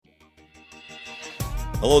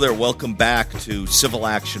Hello there. Welcome back to Civil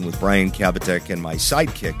Action with Brian Kabatek and my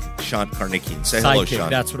sidekick, Sean Karnickian. Say hello,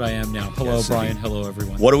 Sean. That's what I am now. Hello, yes, Brian. Indeed. Hello,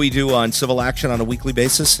 everyone. What do we do on Civil Action on a weekly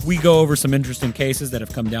basis? We go over some interesting cases that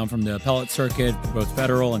have come down from the appellate circuit, both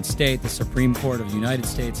federal and state, the Supreme Court of the United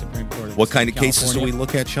States, Supreme Court of What kind of California. cases do we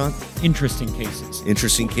look at, Sean? Interesting cases.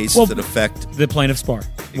 Interesting cases that affect the plaintiff's bar.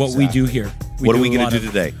 Exactly. What we do here. What are we going to do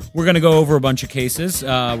today? We're going to go over a bunch of cases.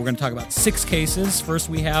 We're going to talk about 6 cases. First,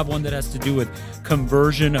 we have one that has to do with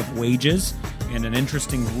conversion of wages and an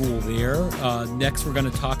interesting rule there. Next, we're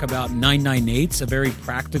going to talk about 998s, a very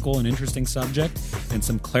practical and interesting subject, and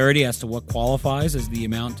some clarity as to what qualifies as the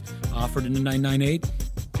amount offered in the 998.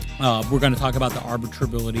 We're going to talk about the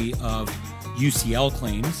arbitrability of UCL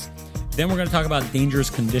claims. Then we're going to talk about dangerous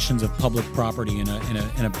conditions of public property in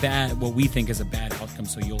a bad, what we think is a bad outcome.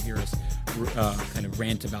 So you'll hear us kind of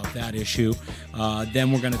rant about that issue.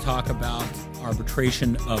 Then we're going to talk about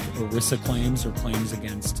arbitration of ERISA claims or claims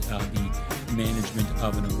against the management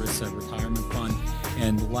of an ERISA retirement fund.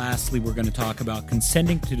 And lastly, we're going to talk about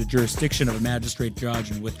consenting to the jurisdiction of a magistrate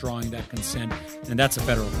judge and withdrawing that consent. And that's a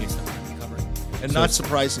federal case that we're going to be covering. And not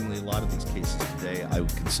surprisingly, a lot of these cases today I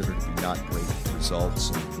would consider to be not great results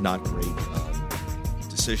and not great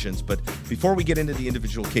decisions. But before we get into the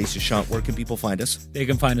individual cases, Sean, where can people find us? They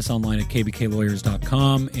can find us online at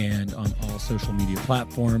kbklawyers.com and on all social media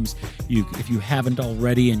platforms. If you haven't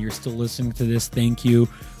already and you're still listening to this, thank you.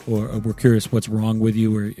 Or we're curious what's wrong with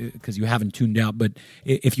you or because you haven't tuned out. But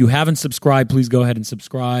if you haven't subscribed, please go ahead and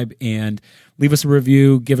subscribe and leave us a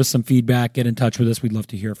review, give us some feedback, get in touch with us. We'd love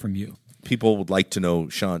to hear from you. People would like to know,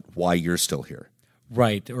 Sean, why you're still here.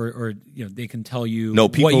 Right, or they can tell you. No,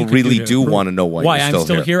 people really do want to know why you're I'm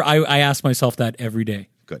still here. I ask myself that every day.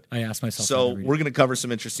 Good. I ask myself that every day. So we're going to cover some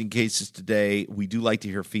interesting cases today. We do like to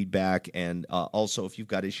hear feedback, and also if you've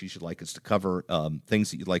got issues you'd like us to cover,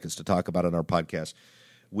 things that you'd like us to talk about on our podcast,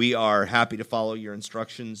 we are happy to follow your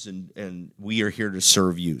instructions, and we are here to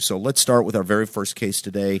serve you. So let's start with our very first case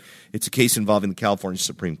today. It's a case involving the California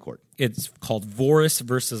Supreme Court. It's called Voris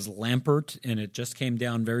versus Lampert, and it just came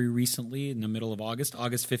down very recently in the middle of August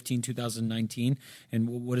 15, 2019. And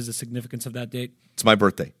what is the significance of that date? It's my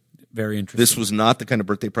birthday. Very interesting. This was not the kind of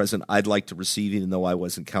birthday present I'd like to receive, even though I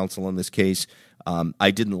wasn't counsel on this case.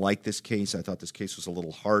 I didn't like this case. I thought this case was a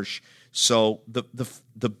little harsh. So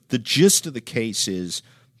the gist of the case is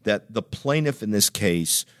that the plaintiff in this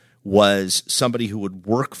case was somebody who would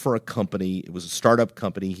work for a company. It was a startup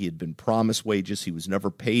company. He had been promised wages. He was never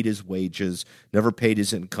paid his wages, never paid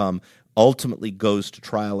his income, ultimately goes to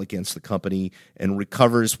trial against the company and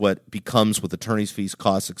recovers what becomes, with attorney's fees,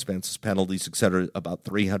 costs, expenses, penalties, et cetera, about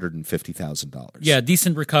 $350,000. Yeah,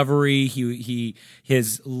 decent recovery.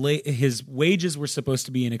 His wages were supposed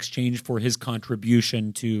to be in exchange for his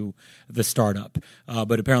contribution to the startup,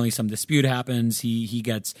 but apparently some dispute happens. He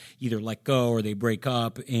gets either let go or they break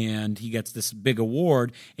up, and he gets this big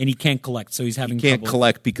award, and he can't collect. So he's having trouble. He can't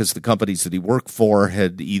collect because the companies that he worked for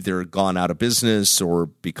had either gone out of business or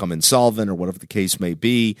become insolvent, or whatever the case may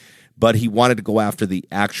be, but he wanted to go after the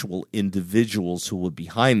actual individuals who were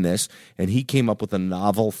behind this, and he came up with a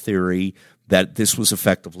novel theory that this was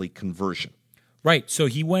effectively conversion. Right, so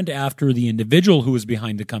he went after the individual who was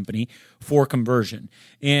behind the company for conversion.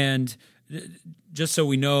 And just so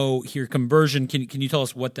we know here, conversion, can you tell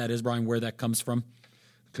us what that is, Brian, where that comes from?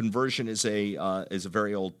 Conversion is a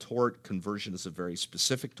very old tort. Conversion is a very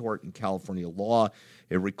specific tort in California law.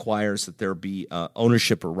 It requires that there be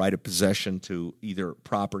ownership or right of possession to either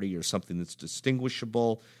property or something that's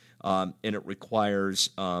distinguishable, and it requires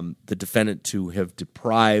the defendant to have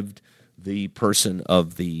deprived the person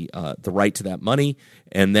of the right to that money,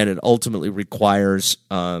 and then it ultimately requires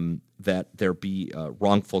that there be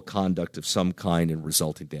wrongful conduct of some kind and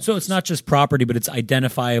resulting damages. So it's not just property, but it's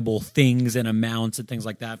identifiable things and amounts and things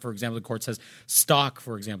like that. For example, the court says stock,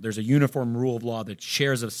 for example. There's a uniform rule of law that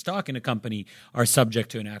shares of stock in a company are subject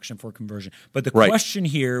to an action for conversion. But the question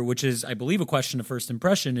here, which is, I believe, a question of first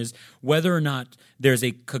impression, is whether or not there's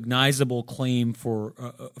a cognizable claim for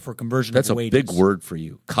conversion of wages. That's a big word for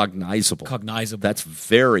you, cognizable. Cognizable. That's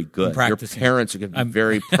very good. Your parents are going to be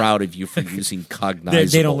very proud of you for using cognizable.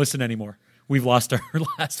 They don't listen anymore. We've lost our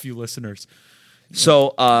last few listeners.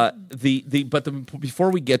 So before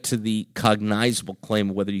we get to the cognizable claim,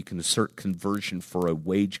 whether you can assert conversion for a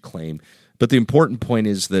wage claim, but the important point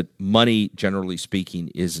is that money, generally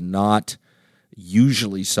speaking, is not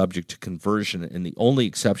usually subject to conversion, and the only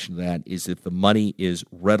exception to that is if the money is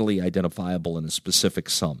readily identifiable in a specific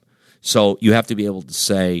sum. So you have to be able to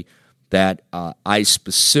say that I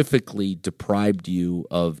specifically deprived you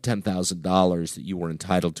of $10,000 that you were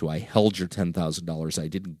entitled to. I held your $10,000. I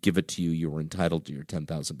didn't give it to you. You were entitled to your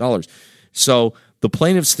 $10,000. So the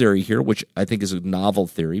plaintiff's theory here, which I think is a novel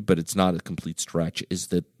theory, but it's not a complete stretch, is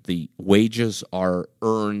that the wages are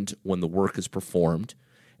earned when the work is performed,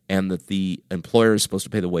 and that the employer is supposed to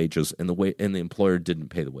pay the wages, and the employer didn't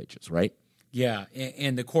pay the wages, right? Yeah,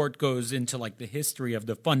 and the court goes into like the history of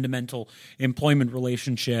the fundamental employment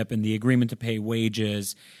relationship and the agreement to pay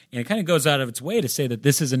wages, and it kind of goes out of its way to say that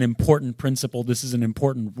this is an important principle, this is an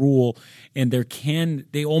important rule, and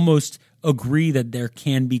they almost agree that there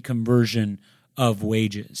can be conversion of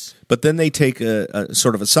wages. But then they take a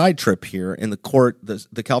sort of a side trip here, and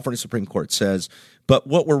the California Supreme Court says, but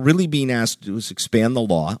what we're really being asked to do is expand the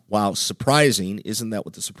law. Wow, surprising. Isn't that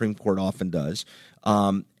what the Supreme Court often does?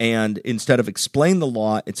 And instead of explain the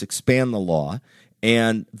law, it's expand the law,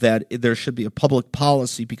 and that there should be a public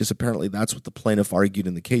policy, because apparently that's what the plaintiff argued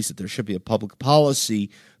in the case, that there should be a public policy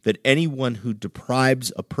that anyone who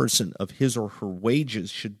deprives a person of his or her wages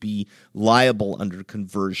should be liable under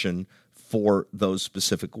conversion for those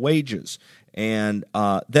specific wages. And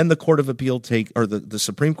then the Court of Appeal the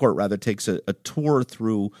Supreme Court rather takes a tour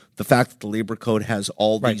through the fact that the Labor Code has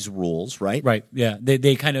all these rules, right? Right, yeah.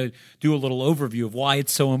 They kind of do a little overview of why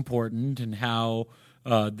it's so important and how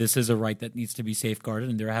this is a right that needs to be safeguarded,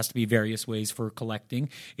 and there has to be various ways for collecting.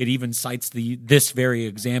 It even cites this very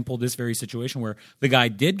example, this very situation where the guy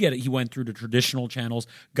did get it. He went through the traditional channels,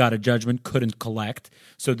 got a judgment, couldn't collect.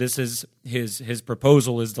 So this is his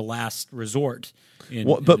proposal is the last resort.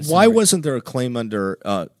 But why wasn't there a claim under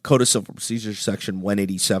Code of Civil Procedure Section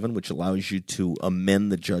 187, which allows you to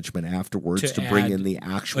amend the judgment afterwards to bring in the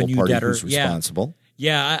actual party who's responsible?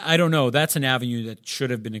 Yeah, I don't know. That's an avenue that should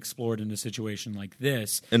have been explored in a situation like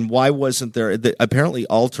this. And why wasn't there? Apparently,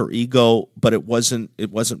 alter ego, but it wasn't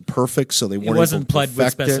perfect, so they weren't. It wasn't able to pled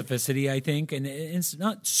with perfect specificity, I think, and it's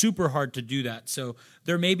not super hard to do that. So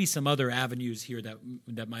there may be some other avenues here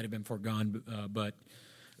that might have been foregone, but.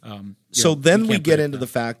 So then we get into the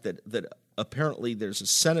fact that apparently there's a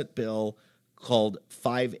Senate bill called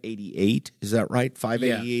 588. Is that right?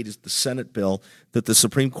 588 is the Senate bill that the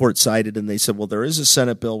Supreme Court cited, and they said, well, there is a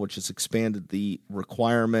Senate bill which has expanded the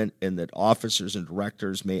requirement and that officers and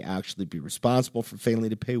directors may actually be responsible for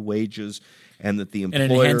failing to pay wages, and that the employer...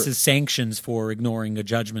 And it enhances sanctions for ignoring a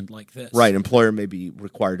judgment like this. Right. Employer may be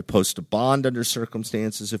required to post a bond under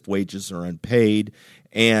circumstances if wages are unpaid.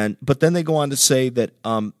 But then they go on to say that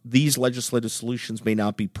these legislative solutions may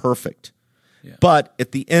not be perfect. Yeah. But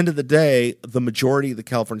at the end of the day, the majority of the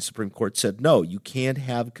California Supreme Court said, no, you can't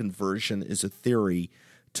have conversion as a theory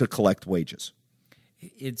to collect wages.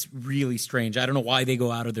 It's really strange. I don't know why they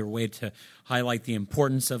go out of their way to highlight the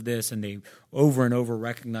importance of this, and they over and over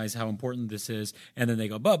recognize how important this is, and then they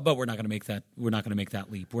go, but we're not going to make that. We're not going to make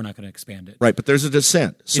that leap. We're not going to expand it. Right, but there's a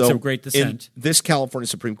dissent. So it's a great dissent. In this California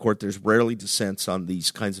Supreme Court, there's rarely dissents on these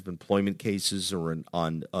kinds of employment cases or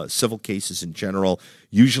on civil cases in general.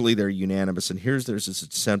 Usually they're unanimous, and there's a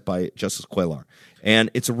dissent by Justice Cuellar. And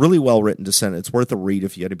it's a really well-written dissent. It's worth a read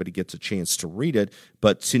if anybody gets a chance to read it.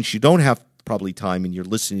 But since you don't have probably time and you're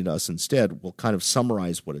listening to us instead, we'll kind of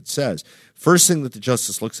summarize what it says. First thing that the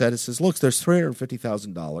justice looks at, it says, look, there's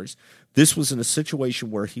 $350,000. This was in a situation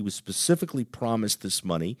where he was specifically promised this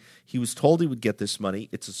money. He was told he would get this money.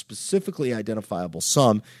 It's a specifically identifiable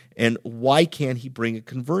sum. And why can't he bring a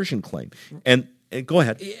conversion claim? And go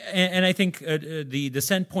ahead. And I think the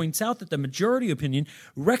dissent points out that the majority opinion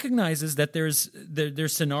recognizes that there's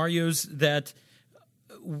scenarios that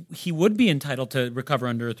he would be entitled to recover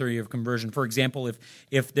under a theory of conversion. For example,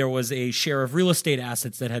 if there was a share of real estate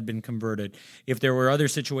assets that had been converted, if there were other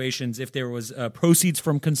situations, if there was proceeds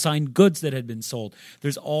from consigned goods that had been sold.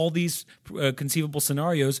 There's all these conceivable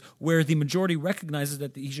scenarios where the majority recognizes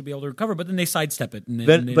that he should be able to recover, but then they sidestep it.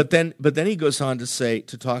 But then he goes on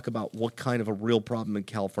to talk about what kind of a real problem in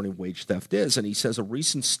California wage theft is, and he says a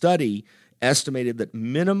recent study estimated that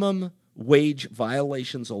minimum wage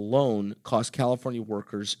violations alone cost California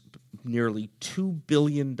workers nearly $2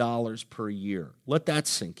 billion per year. Let that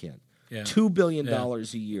sink in. Yeah. $2 billion a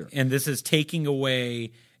year. And this is taking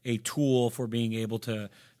away a tool for being able to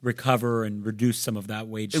recover and reduce some of that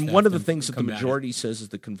wage theft. And one of the things that the majority says is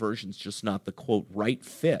the conversion is just not the, quote, right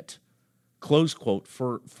fit, close quote,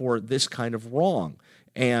 for this kind of wrong.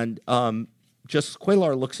 And Justice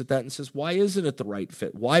Cuellar looks at that and says, why isn't it the right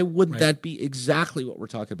fit? Why wouldn't that be exactly what we're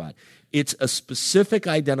talking about? It's a specific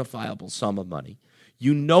identifiable sum of money.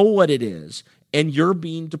 You know what it is, and you're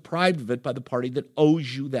being deprived of it by the party that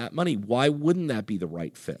owes you that money. Why wouldn't that be the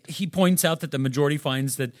right fit? He points out that the majority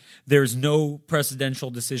finds that there's no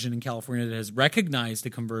precedential decision in California that has recognized a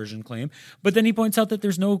conversion claim, but then he points out that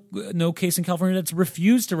there's no case in California that's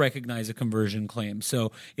refused to recognize a conversion claim.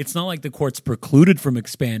 So it's not like the court's precluded from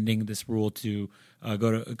expanding this rule to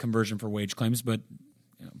go to a conversion for wage claims, but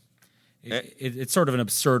it's sort of an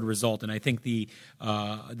absurd result, and I think the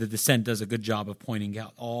dissent does a good job of pointing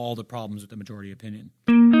out all the problems with the majority opinion.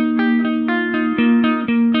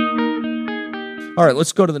 All right,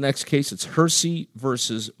 let's go to the next case. It's Hersey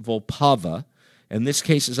versus Volpava, and this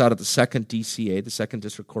case is out of the 2nd DCA, the 2nd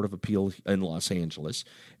District Court of Appeal in Los Angeles,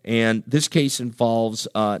 and this case involves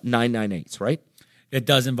 998s, right? It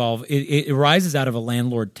does involve it arises out of a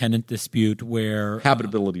landlord-tenant dispute where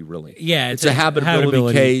habitability, really. Yeah, it's a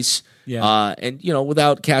habitability case. Yeah. And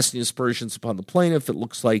without casting aspersions upon the plaintiff, it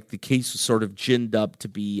looks like the case was sort of ginned up to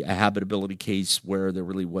be a habitability case where there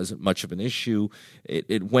really wasn't much of an issue.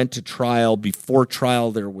 It went to trial. Before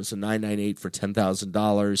trial, there was a 998 for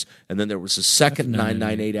 $10,000, and then there was a second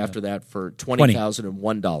 998 after that for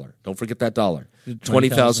 $20,001. Don't forget that dollar.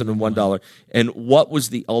 $20,001. And what was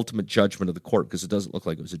the ultimate judgment of the court? Because it doesn't look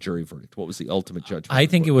like it was a jury verdict. What was the ultimate judgment? I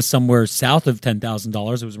think it was somewhere south of $10,000.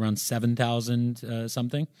 It was around $7,000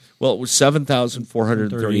 something. Well, it was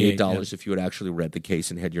 $7,438 if you had actually read the case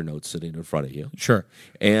and had your notes sitting in front of you. Sure.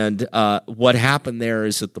 And what happened there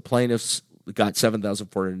is that the plaintiffs got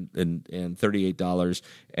 $7,438,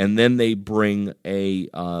 and then they bring a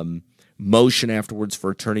motion afterwards for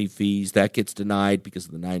attorney fees. That gets denied because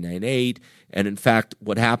of the 998. And in fact,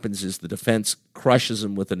 what happens is the defense crushes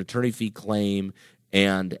them with an attorney fee claim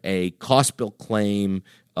and a cost bill claim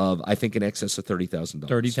of, I think, in excess of $30,000.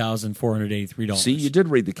 $30,483. See, you did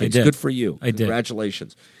read the case. Good for you. I did.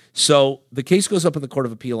 Congratulations. So the case goes up in the Court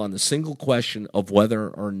of Appeal on the single question of whether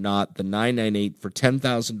or not the 998 for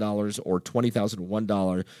 $10,000 or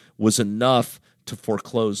 $20,001 was enough to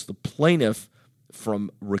foreclose the plaintiff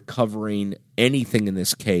from recovering anything in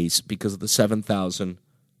this case because of the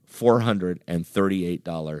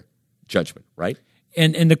 $7,438 judgment, right?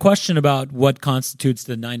 And the question about what constitutes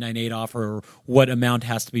the 998 offer, or what amount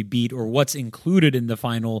has to be beat, or what's included in the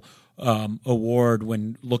final award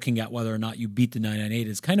when looking at whether or not you beat the 998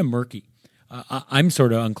 is kind of murky. I'm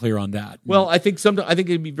sort of unclear on that. Well, I think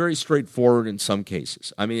it'd be very straightforward in some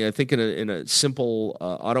cases. I mean, I think in a simple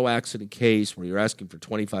auto accident case where you're asking for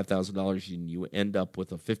 $25,000 and you end up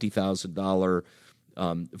with a $50,000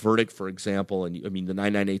 verdict, for example, and the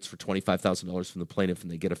 998's for $25,000 from the plaintiff,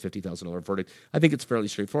 and they get a $50,000 verdict. I think it's fairly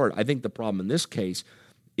straightforward. I think the problem in this case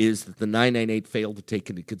is that the 998 failed to take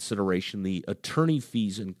into consideration the attorney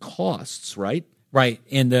fees and costs, right? Right,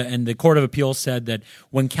 and the Court of Appeal said that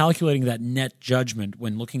when calculating that net judgment,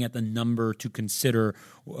 when looking at the number to consider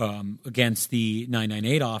against the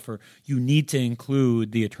 998 offer, you need to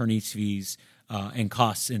include the attorney's fees and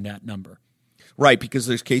costs in that number. Right, because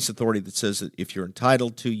there's case authority that says that if you're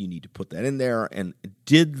entitled to, you need to put that in there. And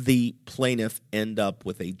did the plaintiff end up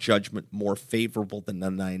with a judgment more favorable than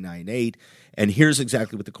the 998? And here's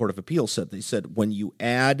exactly what the Court of Appeal said. They said when you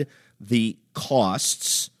add the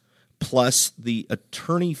costs plus the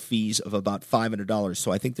attorney fees of about $500.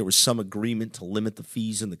 So I think there was some agreement to limit the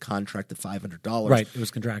fees in the contract to $500. Right, it was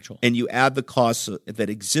contractual. And you add the costs that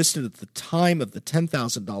existed at the time of the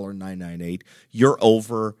 $10,000 998, you're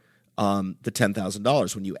over the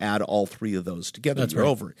 $10,000. When you add all three of those together, you're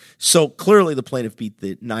over it. So clearly the plaintiff beat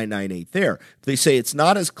the 998 there. They say it's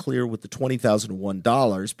not as clear with the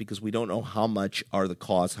 $20,001 because we don't know how much are the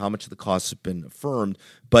costs, how much of the costs have been affirmed.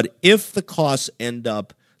 But if the costs end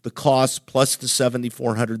up, the cost plus the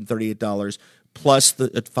 $7,438 plus the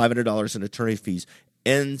 $500 in attorney fees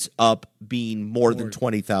ends up being more than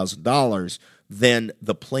 $20,000, then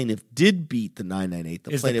the plaintiff did beat the 998.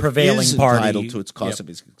 The plaintiff is entitled to its cost of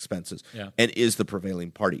his expenses and is the prevailing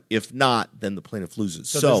party. If not, then the plaintiff loses.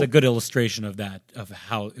 So there's a good illustration of that, of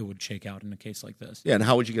how it would shake out in a case like this. Yeah, and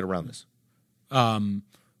how would you get around this?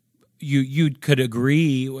 You could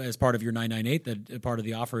agree as part of your 998 that part of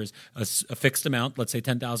the offer is a fixed amount, let's say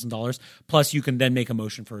 $10,000, plus you can then make a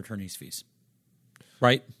motion for attorney's fees.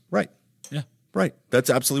 Right? Right. Yeah. Right. That's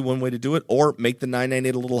absolutely one way to do it. Or make the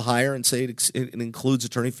 998 a little higher and say it includes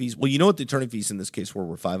attorney fees. Well, you know what the attorney fees in this case were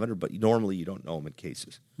 $500, but normally you don't know them in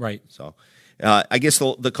cases. Right. So I guess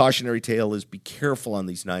the cautionary tale is be careful on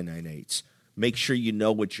these 998s. Make sure you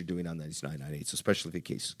know what you're doing on these 998s, especially if the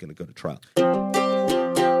case is going to go to trial.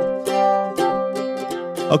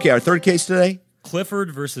 Okay, our third case today.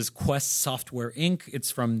 Clifford versus Quest Software, Inc.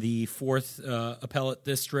 It's from the 4th Appellate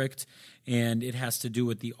District, and it has to do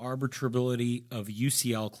with the arbitrability of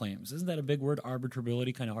UCL claims. Isn't that a big word,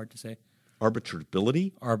 arbitrability? Kind of hard to say.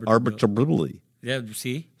 Arbitrability? Arbitrability. Arbitrability. Yeah,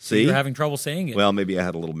 see? See? You're having trouble saying it. Well, maybe I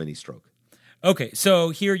had a little mini stroke. Okay, so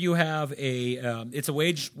here you have it's a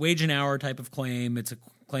wage and hour type of claim. It's a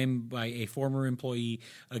claim by a former employee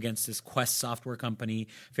against this Quest software company,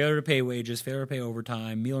 failure to pay wages, failure to pay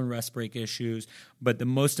overtime, meal and rest break issues. But the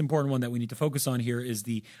most important one that we need to focus on here is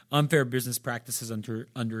the unfair business practices under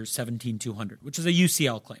 17200, which is a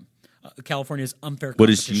UCL claim. California's unfair What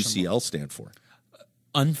does competition law. UCL stand for?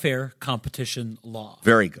 Unfair competition law.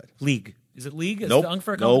 Very good. League. Is it league? Is Nope. it the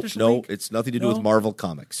unfair competition No, league? it's nothing to do No? with Marvel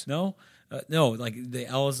Comics. No, like the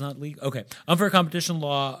L is not league. Okay, unfair competition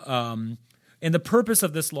law, and the purpose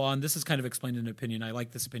of this law, and this is kind of explained in an opinion. I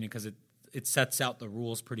like this opinion because it sets out the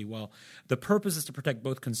rules pretty well. The purpose is to protect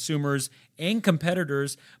both consumers and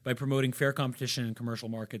competitors by promoting fair competition in commercial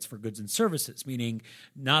markets for goods and services, meaning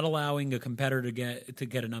not allowing a competitor to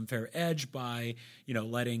get an unfair edge by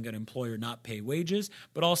letting an employer not pay wages,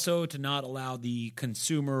 but also to not allow the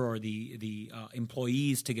consumer or the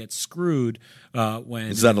employees to get screwed when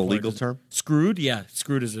Is that a legal term? Screwed, yeah,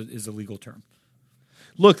 screwed is a legal term.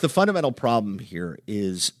 Look, the fundamental problem here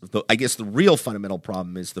is, I guess the real fundamental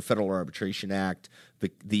problem is the Federal Arbitration Act,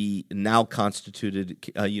 the now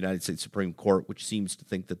constituted United States Supreme Court, which seems to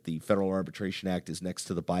think that the Federal Arbitration Act is next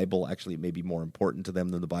to the Bible. Actually, it may be more important to them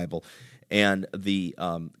than the Bible. And the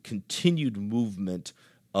continued movement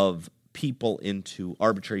of people into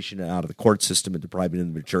arbitration and out of the court system and depriving them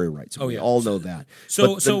of their jury rights. We all know that.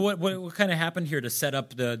 So what kind of happened here to set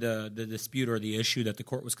up the dispute or the issue that the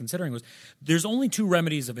court was considering was there's only two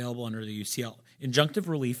remedies available under the UCL: injunctive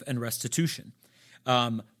relief and restitution.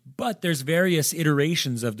 But there's various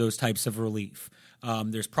iterations of those types of relief.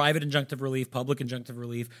 There's private injunctive relief, public injunctive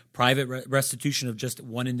relief, private restitution of just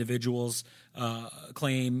one individual's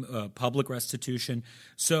claim, public restitution.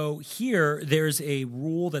 So here, there's a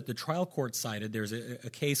rule that the trial court cited. There's a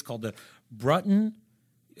case called the Broughton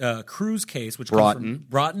Cruz case, which comes from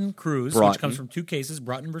Broughton Cruz, which comes from two cases,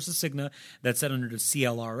 Broughton versus Cigna, that's set under the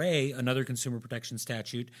CLRA, another consumer protection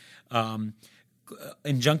statute.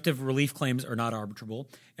 Injunctive relief claims are not arbitrable.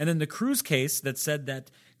 And then the Cruz case that said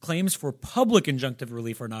that claims for public injunctive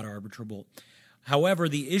relief are not arbitrable. However,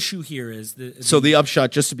 the issue here is the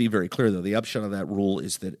upshot, just to be very clear, though, the upshot of that rule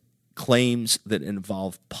is that claims that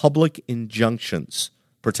involve public injunctions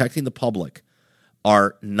protecting the public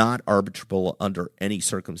are not arbitrable under any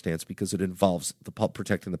circumstance because it involves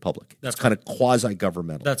protecting the public. That's kind of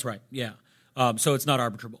quasi-governmental. That's right, yeah. So it's not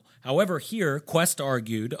arbitrable. However, here, Quest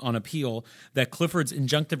argued on appeal that Clifford's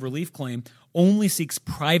injunctive relief claim only seeks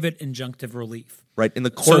private injunctive relief. Right. In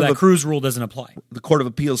the court so that Cruz rule doesn't apply. The Court of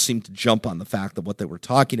Appeals seemed to jump on the fact that what they were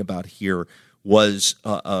talking about here was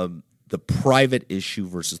the private issue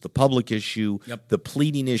versus the public issue, the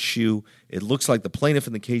pleading issue. It looks like the plaintiff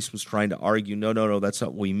in the case was trying to argue, no, that's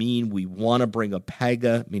not what we mean. We want to bring a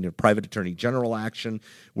PAGA, meaning a private attorney general action.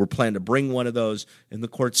 We're planning to bring one of those. And the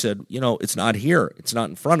court said, it's not here. It's not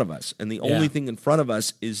in front of us. And the only thing in front of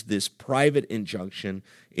us is this private injunction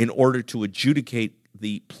in order to adjudicate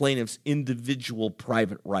the plaintiff's individual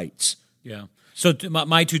private rights. Yeah. So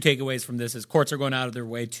my two takeaways from this is courts are going out of their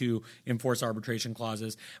way to enforce arbitration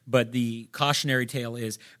clauses, but the cautionary tale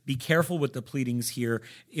is be careful with the pleadings here.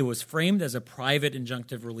 It was framed as a private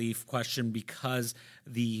injunctive relief question because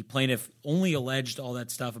the plaintiff only alleged all that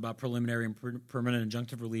stuff about preliminary and permanent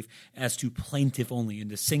injunctive relief as to plaintiff only, in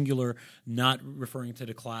the singular, not referring to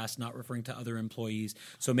the class, not referring to other employees.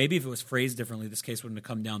 So maybe if it was phrased differently, this case wouldn't have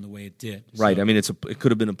come down the way it did. Right. So, I mean, it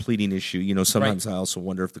could have been a pleading issue. Sometimes I also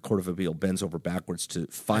wonder if the Court of Appeal bends over backwards to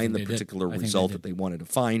find the particular result that they wanted to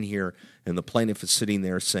find here, and the plaintiff is sitting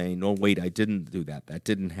there saying, no, wait, I didn't do that. That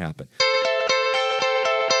didn't happen.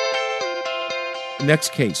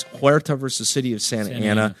 Next case, Huerta versus City of Santa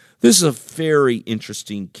Ana. This is a very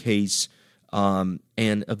interesting case and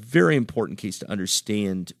a very important case to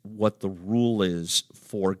understand what the rule is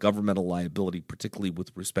for governmental liability, particularly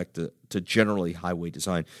with respect to generally highway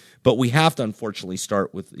design. But we have to, unfortunately,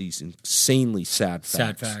 start with these insanely sad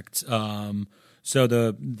facts. So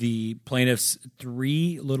the plaintiff's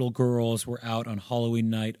three little girls were out on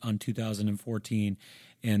Halloween night on 2014,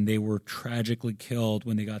 and they were tragically killed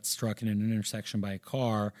when they got struck in an intersection by a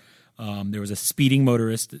car. There was a speeding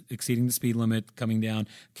motorist exceeding the speed limit coming down.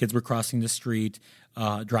 Kids were crossing the street.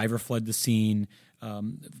 Driver fled the scene,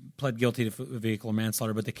 pled guilty to vehicular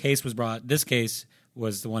manslaughter. But the case was brought. This case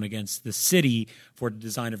was the one against the city for the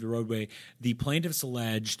design of the roadway. The plaintiffs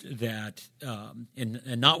alleged that, and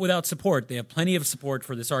not without support, they have plenty of support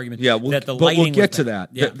for this argument. Yeah, that the but lighting we'll get to bad. that.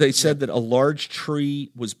 Yeah. They said that a large tree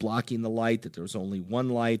was blocking the light, that there was only one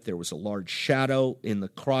light. There was a large shadow in the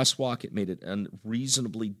crosswalk. It made it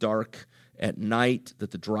unreasonably dark at night,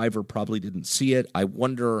 that the driver probably didn't see it. I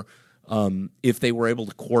wonder if they were able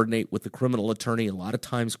to coordinate with the criminal attorney. A lot of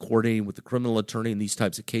times coordinating with the criminal attorney in these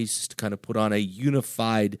types of cases to kind of put on a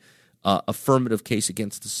unified affirmative case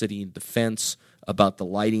against the city in defense about the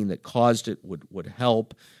lighting that caused it would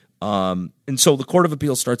help. And so the Court of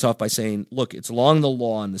Appeals starts off by saying, look, it's along the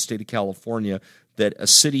law in the state of California that a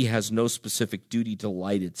city has no specific duty to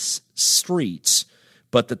light its streets,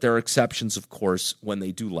 but that there are exceptions, of course, when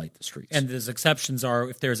they do light the streets. And those exceptions are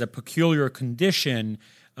if there's a peculiar condition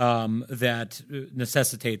that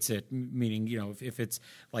necessitates it, meaning, if it's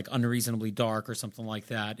like unreasonably dark or something like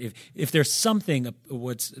that. If there's something,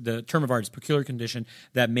 what's the term of art is peculiar condition,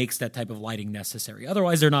 that makes that type of lighting necessary.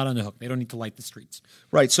 Otherwise, they're not on the hook. They don't need to light the streets.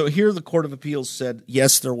 Right. So here the Court of Appeals said,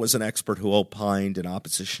 yes, there was an expert who opined in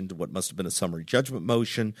opposition to what must have been a summary judgment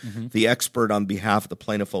motion. Mm-hmm. The expert on behalf of the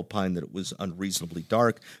plaintiff opined that it was unreasonably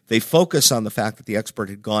dark. They focus on the fact that the expert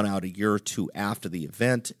had gone out a year or two after the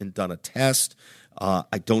event and done a test.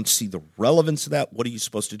 I don't see the relevance of that. What are you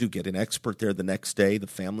supposed to do? Get an expert there the next day? The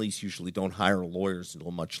families usually don't hire lawyers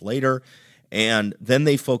until much later. And then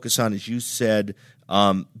they focus on, as you said,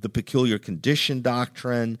 the peculiar condition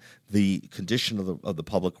doctrine, the condition of the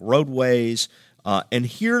public roadways. And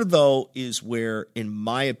here, though, is where, in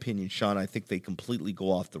my opinion, Sean, I think they completely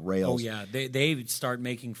go off the rails. Oh, yeah. They start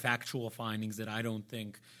making factual findings that I don't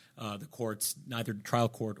think the courts, neither the trial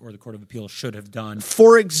court or the Court of Appeals, should have done.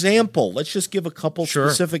 For example, let's just give a couple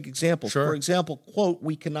specific examples. Sure. For example, quote,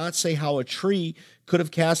 we cannot say how a tree could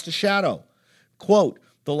have cast a shadow. Quote,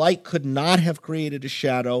 the light could not have created a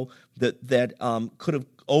shadow that could have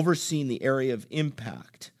overseen the area of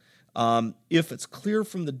impact. If it's clear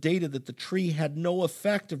from the data that the tree had no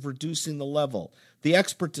effect of reducing the level. The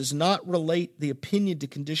expert does not relate the opinion to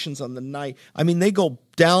conditions on the night. I mean, they go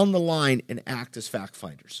down the line and act as fact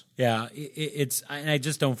finders. Yeah, I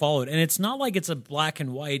just don't follow it. And it's not like it's a black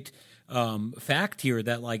and white fact here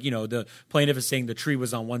that, the plaintiff is saying the tree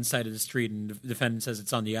was on one side of the street and the defendant says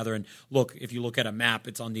it's on the other. And look, if you look at a map,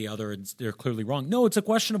 it's on the other and they're clearly wrong. No, it's a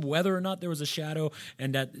question of whether or not there was a shadow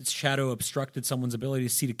and that shadow obstructed someone's ability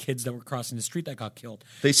to see the kids that were crossing the street that got killed.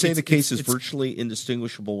 They say the case is virtually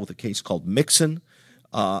indistinguishable with a case called Mixon.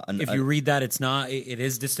 If you read that, it's not. It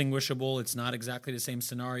is distinguishable. It's not exactly the same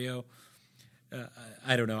scenario.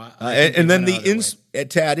 I don't know. And then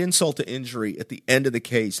to add insult to injury, at the end of the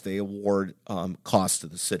case, they award costs to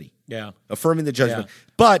the city. Yeah, affirming the judgment.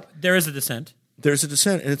 Yeah. But there is a dissent. There's a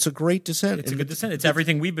dissent, and it's a great dissent. It's a good dissent. It's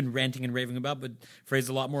everything we've been ranting and raving about, but phrased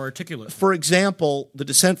a lot more articulate. For example, the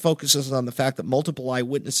dissent focuses on the fact that multiple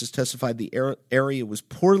eyewitnesses testified the area was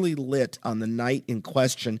poorly lit on the night in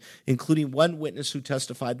question, including one witness who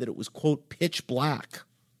testified that it was, quote, pitch black.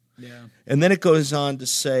 Yeah. And then it goes on to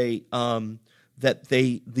say that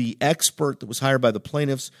the expert that was hired by the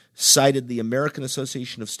plaintiffs cited the American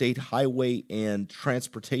Association of State Highway and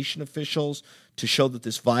Transportation Officials to show that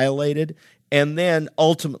this violated. And then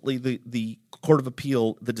ultimately the Court of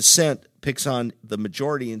Appeal, the dissent, picks on the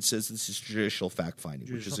majority and says this is judicial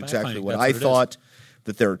fact-finding, which is exactly what I thought,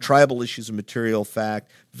 that there are tribal issues of material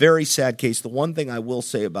fact. Very sad case. The one thing I will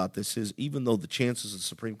say about this is even though the chances of the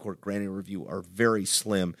Supreme Court granting a review are very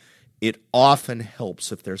slim, it often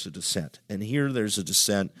helps if there's a dissent. And here there's a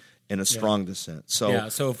dissent and a strong dissent.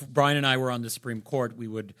 So if Brian and I were on the Supreme Court, we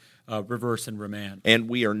would reverse and remand. And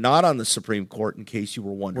we are not on the Supreme Court, in case you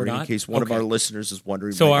were wondering, in case one of our listeners is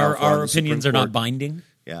wondering. So our opinions are not binding?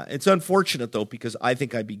 Yeah. It's unfortunate, though, because I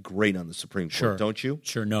think I'd be great on the Supreme Court, don't you?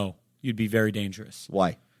 Sure, no. You'd be very dangerous.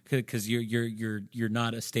 Why? Because you're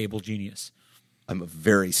not a stable genius. I'm a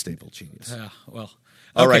very stable genius.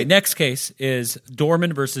 All right. Next case is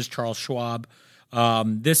Dorman versus Charles Schwab.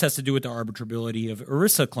 This has to do with the arbitrability of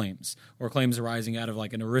ERISA claims or claims arising out of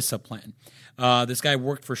like an ERISA plan. This guy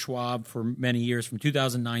worked for Schwab for many years, from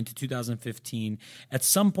 2009 to 2015. At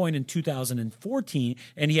some point in 2014,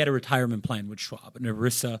 and he had a retirement plan with Schwab, an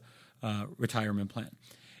ERISA retirement plan.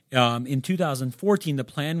 In 2014, the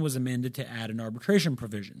plan was amended to add an arbitration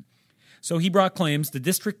provision. So he brought claims. The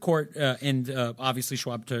district court, and obviously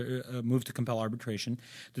Schwab moved to compel arbitration.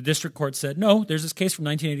 The district court said, no, there's this case from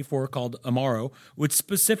 1984 called Amaro, which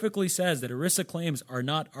specifically says that ERISA claims are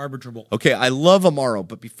not arbitrable. Okay, I love Amaro,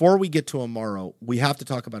 but before we get to Amaro, we have to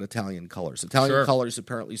talk about Italian Colors. Italian Colors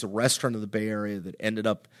apparently is a restaurant in the Bay Area that ended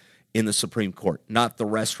up in the Supreme Court, not the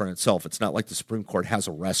restaurant itself. It's not like the Supreme Court has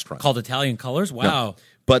a restaurant. Called Italian Colors? Wow. No.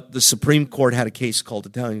 But the Supreme Court had a case called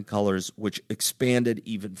Italian Colors, which expanded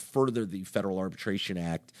even further the Federal Arbitration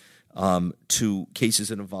Act to cases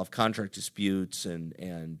that involve contract disputes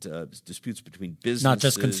and disputes between businesses. Not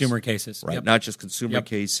just consumer cases. Right, not just consumer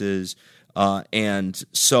cases. And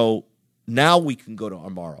so Now we can go to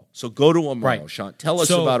Amaro. So go to Amaro, Right. Sean. Tell us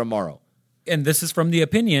So- about Amaro. And this is from the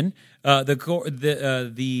opinion.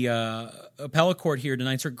 The appellate court here, the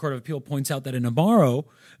Ninth Circuit Court of Appeal, points out that in Amaro,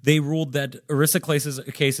 they ruled that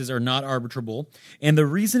ERISA cases are not arbitrable. And the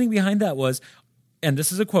reasoning behind that was, and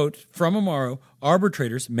this is a quote from Amaro,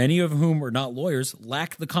 arbitrators, many of whom are not lawyers,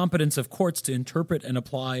 lack the competence of courts to interpret and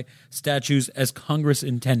apply statutes as Congress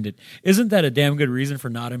intended. Isn't that a damn good reason for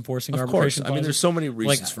not enforcing Of course. arbitration I mean, clauses? there's so many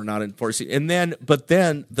reasons for not enforcing. But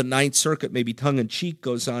then the Ninth Circuit, maybe tongue-in-cheek,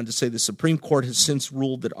 goes on to say the Supreme Court has since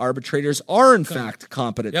ruled that arbitrators are, in fact,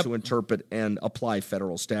 competent Yep. to interpret and apply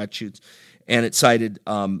federal statutes. And it cited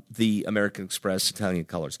the American Express Italian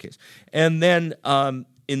Colors case. And then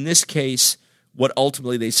in this case, what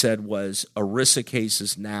ultimately they said was ERISA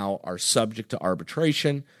cases now are subject to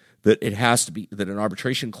arbitration, that it has to be, that an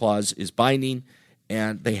arbitration clause is binding,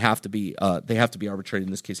 and they have to be arbitrated.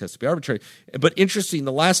 In this case, has to be arbitrated. But interesting,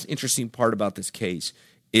 the last interesting part about this case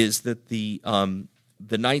is that the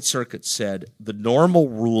Ninth Circuit said the normal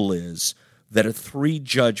rule is that a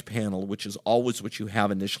 3-judge panel, which is always what you have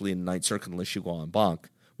initially in the Ninth Circuit unless you go en banc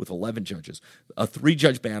with 11 judges, a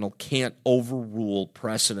 3-judge panel can't overrule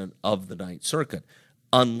precedent of the Ninth Circuit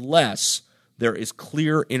unless there is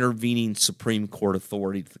clear intervening Supreme Court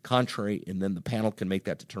authority to the contrary, and then the panel can make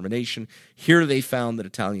that determination. Here they found that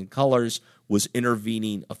Italian Colors was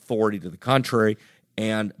intervening authority to the contrary,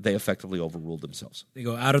 and they effectively overruled themselves. They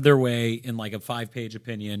go out of their way in like a 5-page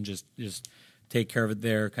opinion, just take care of it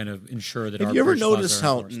there, kind of ensure that Have you ever arbitration clauses noticed are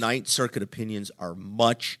how enforced. Ninth Circuit opinions are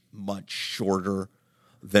much, much shorter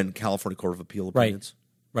than California Court of Appeal Right. opinions?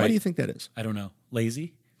 Why Right. do you think that is? I don't know.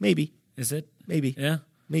 Lazy? Maybe. Is it? Maybe. Yeah.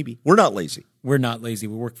 Maybe. We're not lazy. We're not lazy.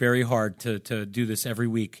 We work very hard to do this every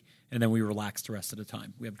week, and then we relax the rest of the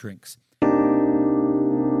time. We have drinks.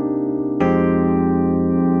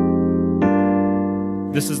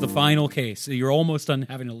 This is the final case. You're almost done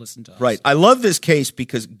having to listen to us. Right. I love this case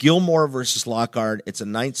because Gilmore versus Lockhart, it's a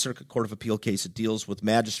Ninth Circuit Court of Appeal case. It deals with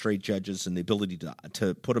magistrate judges and the ability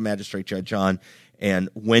to put a magistrate judge on, and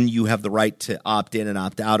when you have the right to opt in and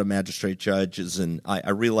opt out of magistrate judges. And I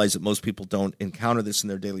realize that most people don't encounter this in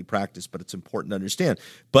their daily practice, but it's important to understand.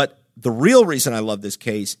 But the real reason I love this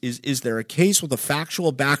case is there a case with a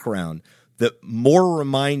factual background that more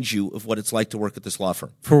reminds you of what it's like to work at this law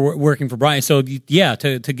firm. For working for Brian. So, yeah,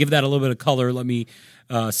 to give that a little bit of color, let me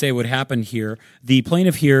say what happened here. The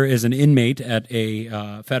plaintiff here is an inmate at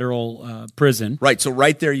a federal prison. Right. So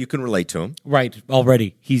right there you can relate to him. Right,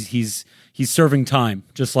 already. He's serving time,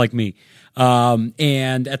 just like me.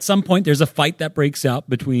 And at some point, there's a fight that breaks out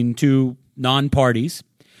between two non-parties.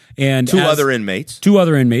 And Two other inmates,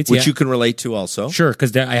 which which you can relate to also. Sure,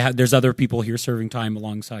 because there's other people here serving time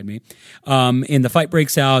alongside me. And the fight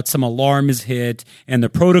breaks out, some alarm is hit, and the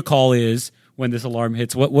protocol is when this alarm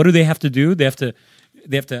hits, what do they have to do? They have to,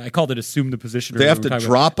 I called it assume the position. They have to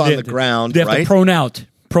drop on the ground, They have right? to prone out.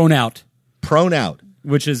 Prone out.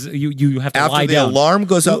 Which is, you have to After lie the down. alarm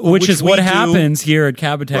goes out, Which is what we do. happens here at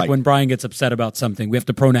Cabotech Right. when Brian gets upset about something. We have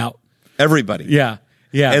to prone out. Everybody. Yeah.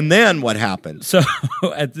 And then what happens? So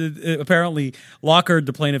apparently, Lockhart,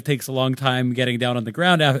 the plaintiff, takes a long time getting down on the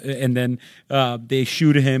ground, and then they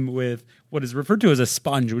shoot him with what is referred to as a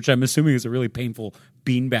sponge, which I'm assuming is a really painful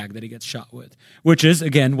beanbag that he gets shot with, which is,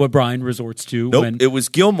 again, what Brian resorts to. Nope, when it was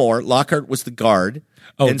Gilmore. Lockhart was the guard.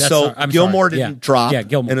 Oh, and that's so sorry. I'm Gilmore sorry. didn't Yeah. drop Yeah,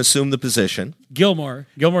 Gilmore. and assume the position. Gilmore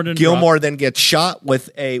didn't Gilmore drop. then gets shot with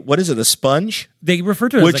a sponge? They refer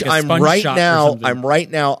to it Which as like a I'm sponge right shot or now. something. I'm right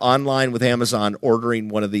now online with Amazon ordering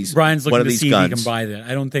one of these. Brian's one looking of to these see guns. if he can buy that.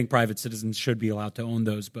 I don't think private citizens should be allowed to own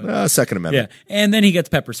those, but Second Amendment. yeah. And then he gets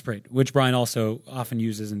pepper sprayed, which Brian also often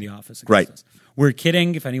uses in the office. Right. Us. We're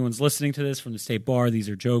kidding. If anyone's listening to this from the state bar, these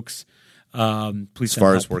are jokes. Please send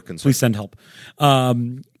far help. as we're concerned. Please send help.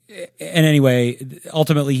 And anyway,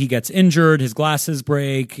 ultimately he gets injured. His glasses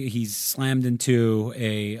break. He's slammed into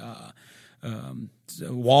a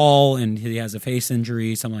wall, and he has a face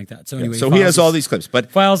injury, something like that. So anyway, So he has all these clips. But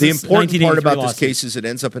files the this important part 1983 about this lawsuit. case is it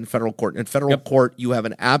ends up in federal court. In federal court, you have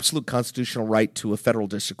an absolute constitutional right to a federal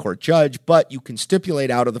district court judge, but you can stipulate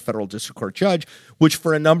out of the federal district court judge, which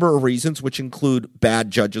for a number of reasons, which include bad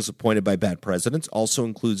judges appointed by bad presidents, also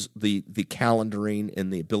includes the calendaring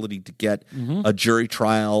and the ability to get a jury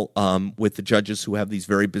trial with the judges who have these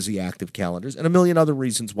very busy active calendars, and a million other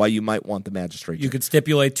reasons why you might want the magistrate judge. You could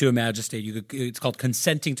stipulate to a magistrate. It's called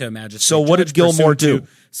consenting to a magistrate. So what did judge Gilmore pursuant do? to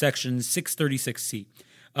Section 636C.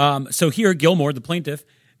 So here, Gilmore, the plaintiff,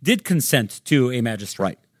 did consent to a magistrate.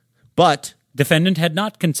 Right. But, Defendant had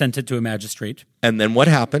not consented to a magistrate. and then what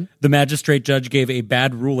happened? The magistrate judge gave a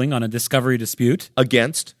bad ruling on a discovery dispute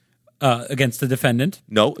Against? Against the defendant.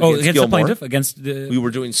 No, against Gilmore. the plaintiff. Against the. We were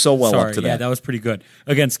doing so well up to that. Yeah, that was pretty good.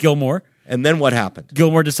 Against Gilmore. And then what happened?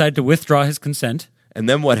 Gilmore decided to withdraw his consent. And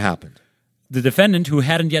then what happened? The defendant, who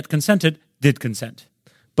hadn't yet consented, did consent.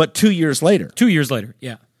 But 2 years later. 2 years later,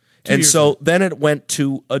 yeah. Then it went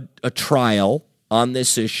to a trial on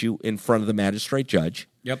this issue in front of the magistrate judge.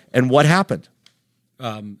 Yep. And what happened?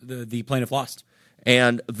 The plaintiff lost.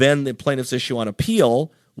 And then the plaintiff's issue on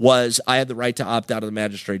appeal was I had the right to opt out of the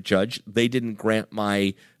magistrate judge. They didn't grant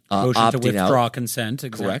my motion opting to withdraw out. consent,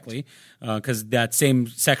 exactly. Because that same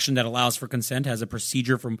section that allows for consent has a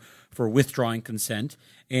procedure for withdrawing consent.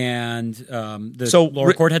 And the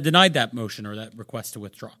lower court had denied that motion or that request to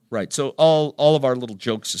withdraw. Right. So all of our little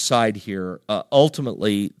jokes aside here,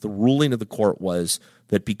 ultimately the ruling of the court was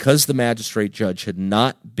that because the magistrate judge had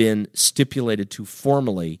not been stipulated to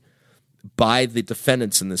formally by the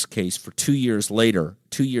defendants in this case for 2 years later,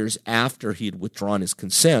 2 years after he had withdrawn his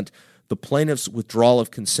consent, the plaintiff's withdrawal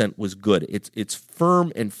of consent was good. It's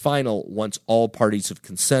firm and final once all parties have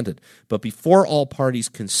consented. But before all parties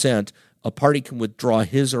consent, a party can withdraw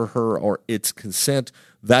his or her or its consent.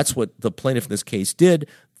 That's what the plaintiff in this case did.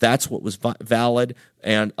 That's what was valid.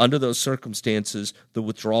 And under those circumstances, the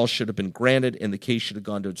withdrawal should have been granted and the case should have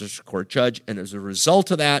gone to a district court judge. And as a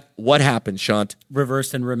result of that, what happened, Shant?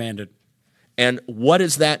 Reversed and remanded. And what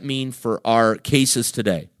does that mean for our cases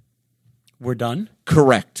today? We're done?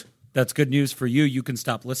 Correct. That's good news for you. You can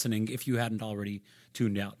stop listening if you hadn't already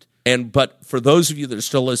tuned out. But for those of you that are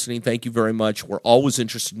still listening, thank you very much. We're always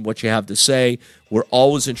interested in what you have to say. We're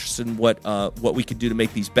always interested in what we can do to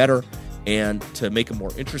make these better and to make them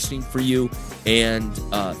more interesting for you. And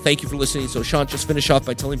thank you for listening. So, Sean, just finish off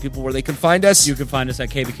by telling people where they can find us. You can find us at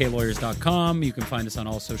kvklawyers.com. You can find us on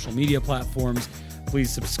all social media platforms. Please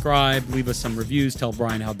subscribe, leave us some reviews, tell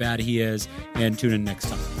Brian how bad he is, and tune in next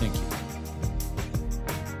time. Thank you.